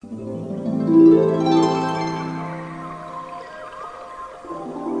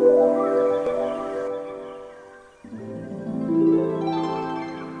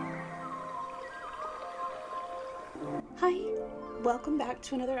back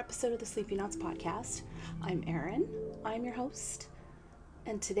to another episode of the Sleepy Knots podcast. I'm Erin, I'm your host,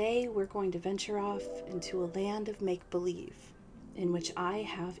 and today we're going to venture off into a land of make-believe, in which I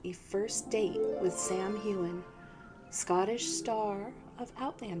have a first date with Sam Heughan, Scottish star of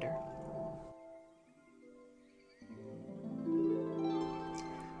Outlander.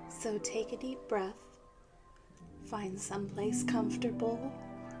 So take a deep breath, find someplace comfortable,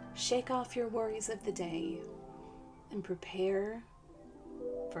 shake off your worries of the day, and prepare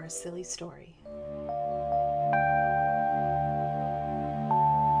for a silly story.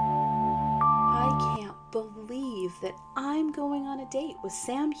 I can't believe that I'm going on a date with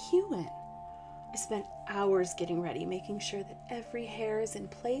Sam Heughan. I spent hours getting ready, making sure that every hair is in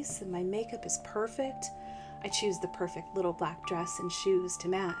place and my makeup is perfect. I choose the perfect little black dress and shoes to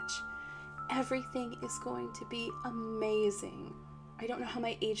match. Everything is going to be amazing. I don't know how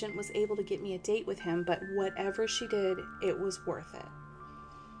my agent was able to get me a date with him, but whatever she did, it was worth it.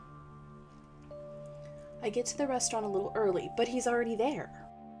 I get to the restaurant a little early, but he's already there.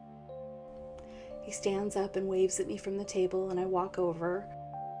 He stands up and waves at me from the table, and I walk over.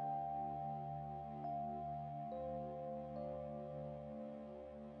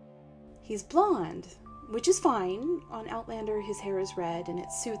 He's blonde, which is fine. On Outlander, his hair is red and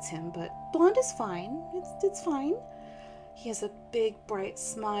it suits him, but blonde is fine. It's fine. He has a big, bright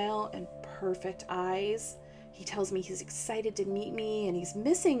smile and perfect eyes. He tells me he's excited to meet me, and he's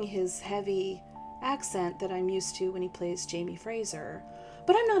missing his heavy accent that I'm used to when he plays Jamie Fraser.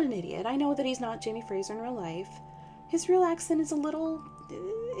 But I'm not an idiot. I know that he's not Jamie Fraser in real life. His real accent is a little...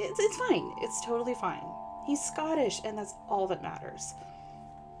 It's fine. It's totally fine. He's Scottish, and that's all that matters.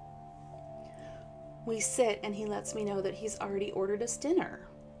 We sit, and he lets me know that he's already ordered us dinner.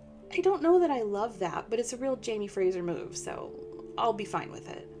 I don't know that I love that, but it's a real Jamie Fraser move, so I'll be fine with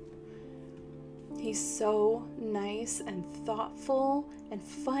it. He's so nice and thoughtful and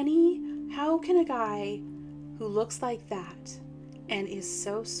funny. How can a guy who looks like that and is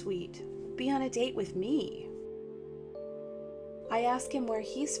so sweet be on a date with me? I ask him where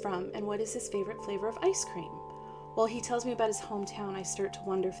he's from and what is his favorite flavor of ice cream. While he tells me about his hometown, I start to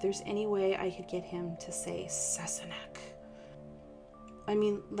wonder if there's any way I could get him to say Sassenach. I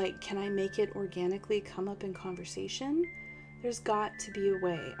mean, can I make it organically come up in conversation? There's got to be a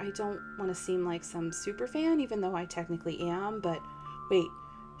way. I don't want to seem like some super fan, even though I technically am, but wait,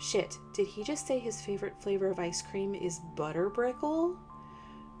 shit, did he just say his favorite flavor of ice cream is butterbrickle?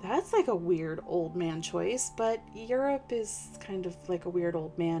 That's like a weird old man choice, but Europe is kind of like a weird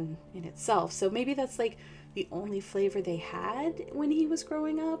old man in itself, so maybe that's like the only flavor they had when he was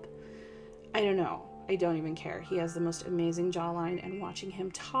growing up? I don't know. I don't even care. He has the most amazing jawline, and watching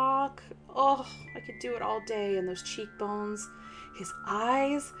him talk, oh, I could do it all day. And those cheekbones, his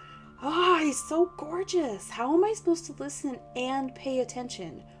eyes, he's so gorgeous. How am I supposed to listen and pay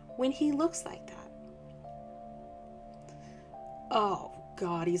attention when he looks like that? Oh,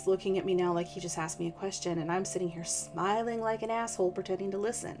 God, he's looking at me now like he just asked me a question, and I'm sitting here smiling like an asshole pretending to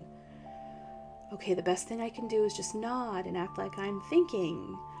listen. Okay, the best thing I can do is just nod and act like I'm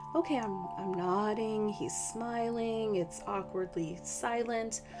thinking. Okay, I'm nodding, he's smiling, it's awkwardly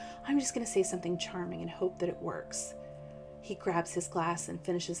silent. I'm just going to say something charming and hope that it works. He grabs his glass and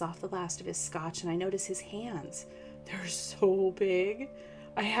finishes off the last of his scotch, and I notice his hands. They're so big.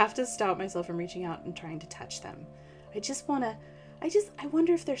 I have to stop myself from reaching out and trying to touch them. I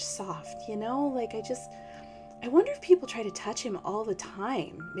wonder if they're soft, you know? I wonder if people try to touch him all the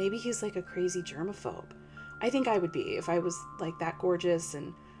time. Maybe he's like a crazy germaphobe. I think I would be if I was like that gorgeous,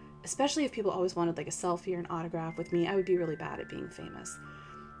 and especially if people always wanted like a selfie or an autograph with me. I would be really bad at being famous.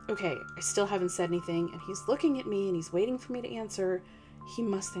 Okay, I still haven't said anything, and he's looking at me and he's waiting for me to answer. He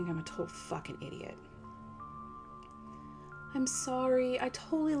must think I'm a total fucking idiot. I'm sorry, I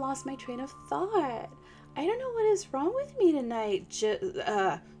totally lost my train of thought. I don't know what is wrong with me tonight,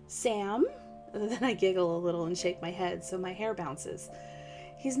 Sam? Then I giggle a little and shake my head so my hair bounces.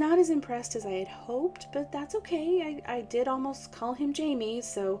 He's not as impressed as I had hoped, but that's okay. I did almost call him Jamie,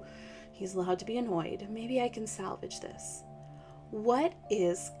 so he's allowed to be annoyed. Maybe I can salvage this. What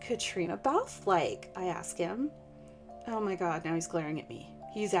is Katrina Balfe like? I ask him. Oh my God, now he's glaring at me.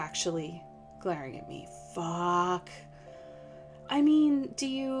 He's actually glaring at me. Fuck. I mean,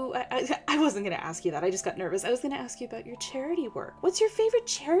 I wasn't going to ask you that. I just got nervous. I was going to ask you about your charity work. What's your favorite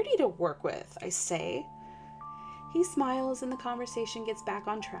charity to work with? I say. He smiles and the conversation gets back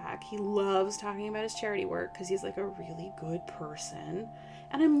on track. He loves talking about his charity work because he's like a really good person.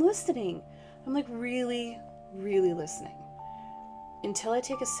 And I'm listening. I'm like really, really listening. Until I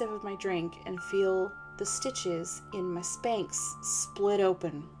take a sip of my drink and feel the stitches in my Spanx split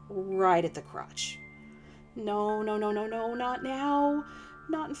open right at the crotch. No, not now.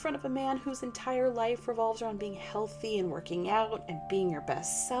 Not in front of a man whose entire life revolves around being healthy and working out and being your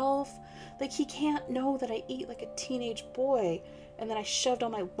best self. Like, he can't know that I eat like a teenage boy and then I shoved all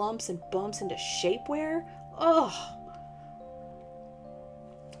my lumps and bumps into shapewear. Ugh.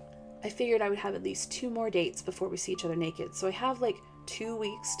 I figured I would have at least 2 more dates before we see each other naked. So I have like 2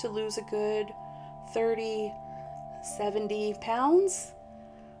 weeks to lose a good 30, 70 pounds.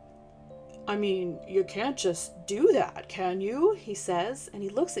 I mean, you can't just do that, can you? He says, and he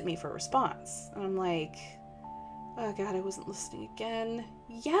looks at me for a response. And I'm like, oh God, I wasn't listening again.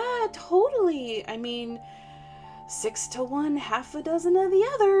 Yeah, totally. I mean, 6 to 1, half a dozen of the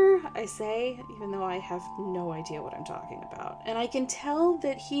other, I say, even though I have no idea what I'm talking about. And I can tell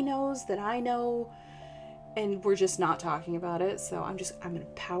that he knows that I know, and we're just not talking about it, so I'm going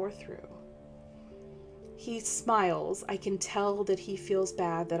to power through. He smiles. I can tell that he feels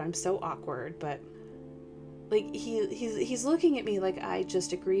bad that I'm so awkward, but like he's looking at me like I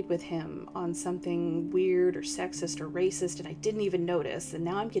just agreed with him on something weird or sexist or racist and I didn't even notice. And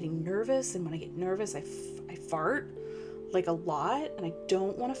now I'm getting nervous, and when I get nervous, I fart like a lot, and I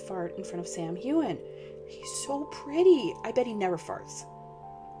don't want to fart in front of Sam Heughan. He's so pretty. I bet he never farts.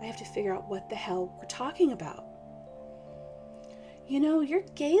 I have to figure out what the hell we're talking about. You know, your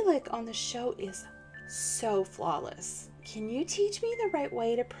Gaelic on the show is so flawless. Can you teach me the right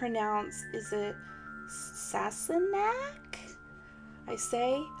way to pronounce, is it Sassenach? I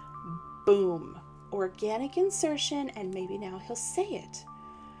say. Boom. Organic insertion, and maybe now he'll say it.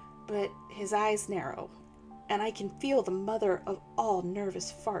 But his eyes narrow, and I can feel the mother of all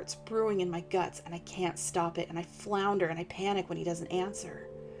nervous farts brewing in my guts, and I can't stop it, and I flounder and I panic when he doesn't answer.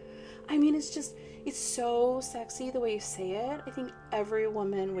 I mean, it's so sexy the way you say it. I think every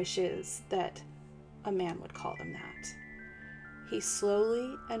woman wishes that a man would call them that. He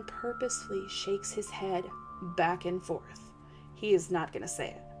slowly and purposefully shakes his head back and forth. He is not going to say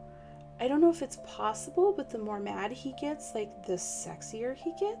it. I don't know if it's possible, but the more mad he gets, like, the sexier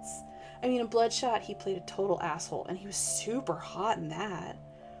he gets. I mean, in Bloodshot, he played a total asshole, and he was super hot in that.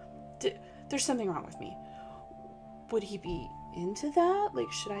 There's something wrong with me. Would he be into that?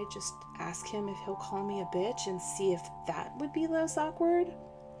 Like, should I just ask him if he'll call me a bitch and see if that would be less awkward?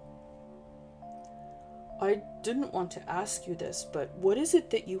 I didn't want to ask you this, but what is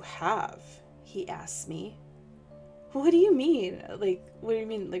it that you have? He asks me. What do you mean? Like, what do you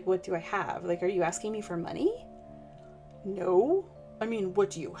mean? Like, what do I have? Like, are you asking me for money? No. I mean,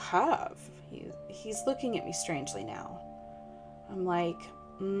 what do you have? He's looking at me strangely now. I'm like,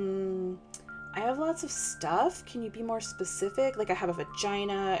 I have lots of stuff. Can you be more specific? Like, I have a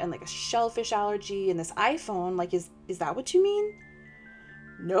vagina and like a shellfish allergy and this iPhone. Like, is that what you mean?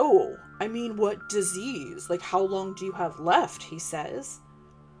 No, I mean, what disease? Like, how long do you have left? He says.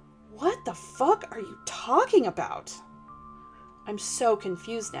 What the fuck are you talking about? I'm so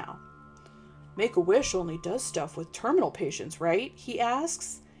confused now. Make-A-Wish only does stuff with terminal patients, right? He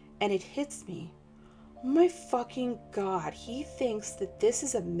asks, and it hits me. Oh my fucking God, he thinks that this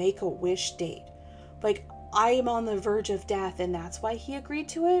is a Make-A-Wish date. Like, I am on the verge of death, and that's why he agreed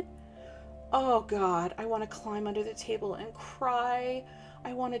to it? Oh God, I want to climb under the table and cry.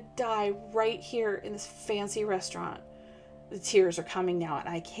 I want to die right here in this fancy restaurant. The tears are coming now, and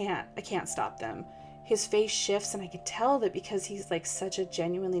I can't stop them. His face shifts, and I can tell that because he's like such a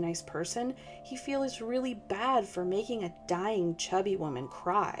genuinely nice person, he feels really bad for making a dying chubby woman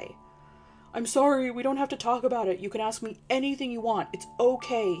cry. I'm sorry, we don't have to talk about it. You can ask me anything you want. It's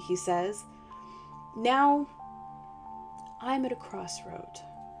okay, he says. Now, I'm at a crossroad.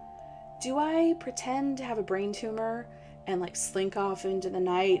 Do I pretend to have a brain tumor and like slink off into the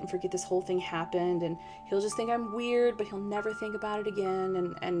night and forget this whole thing happened, and he'll just think I'm weird, but he'll never think about it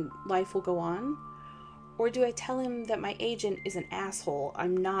again, and life will go on? Or do I tell him that my agent is an asshole,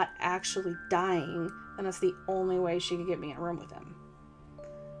 I'm not actually dying, and that's the only way she could get me in a room with him?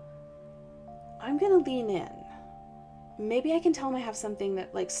 I'm gonna lean in. Maybe I can tell him I have something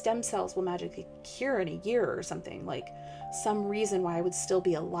that, like, stem cells will magically cure in a year or something, like some reason why I would still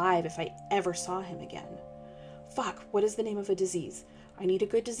be alive if I ever saw him again. Fuck, what is the name of a disease? I need a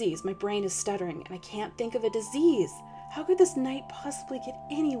good disease. My brain is stuttering, and I can't think of a disease. How could this night possibly get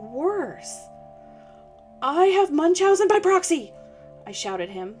any worse? I have Munchausen by proxy! I shout at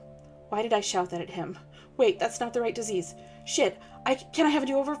him. Why did I shout that at him? Wait, that's not the right disease. Shit, can I have a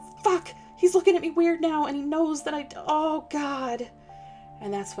do-over? Fuck! He's looking at me weird now, and he knows that oh God.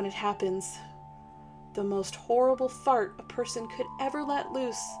 And that's when it happens. The most horrible fart a person could ever let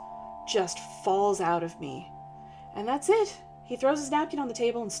loose just falls out of me. And that's it. He throws his napkin on the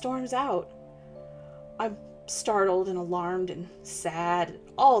table and storms out. I'm startled and alarmed and sad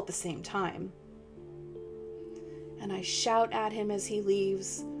all at the same time. and I shout at him as he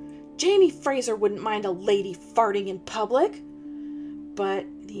leaves, "Jamie Fraser wouldn't mind a lady farting in public." But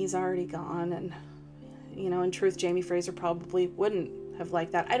he's already gone, and, in truth, Jamie Fraser probably wouldn't have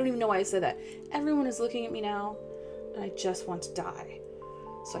liked that. I don't even know why I said that. Everyone is looking at me now, and I just want to die.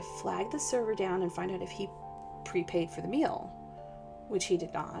 So I flag the server down and find out if he prepaid for the meal, which he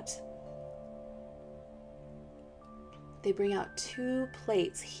did not. They bring out 2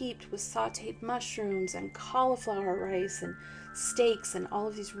 plates heaped with sauteed mushrooms and cauliflower rice and steaks and all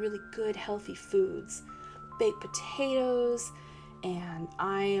of these really good, healthy foods. Baked potatoes, and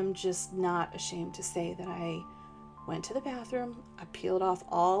I am just not ashamed to say that I went to the bathroom, I peeled off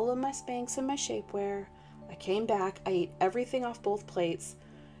all of my Spanx and my shapewear, I came back, I ate everything off both plates,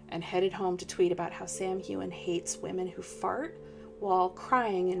 and headed home to tweet about how Sam Heughan hates women who fart while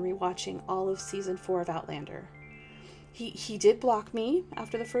crying and rewatching all of season 4 of Outlander. He did block me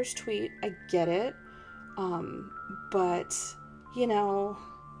after the first tweet. I get it. But,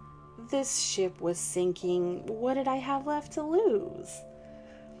 this ship was sinking. What did I have left to lose?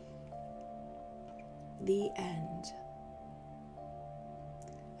 The end.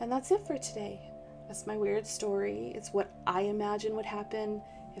 And that's it for today. That's my weird story. It's what I imagine would happen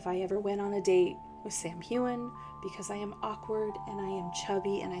if I ever went on a date with Sam Heughan, because I am awkward and I am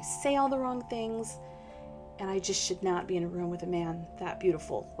chubby and I say all the wrong things. And I just should not be in a room with a man that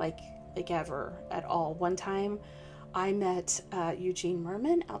beautiful, like ever at all. One time, I met Eugene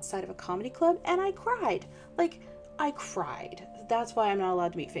Merman outside of a comedy club, and I cried. I cried. That's why I'm not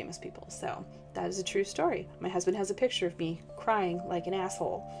allowed to meet famous people. So that is a true story. My husband has a picture of me crying like an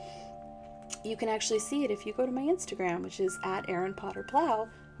asshole. You can actually see it if you go to my Instagram, which is @AaronPotterPlow.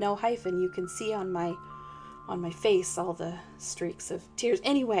 No hyphen. You can see on my face all the streaks of tears.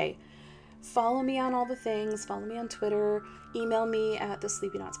 Anyway. Follow me on all the things. Follow me on Twitter. Email me at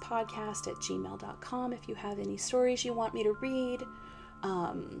thesleepynotspodcast@gmail.com if you have any stories you want me to read.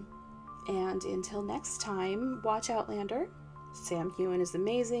 And until next time, watch Outlander. Sam Heughan is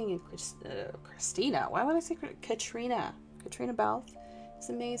amazing. And Christina. Why would I say Katrina? Katrina Balfe is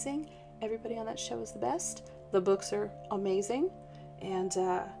amazing. Everybody on that show is the best. The books are amazing. And,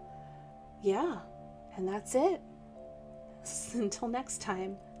 yeah. And that's it. Until next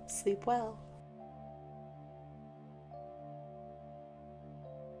time. Sleep well.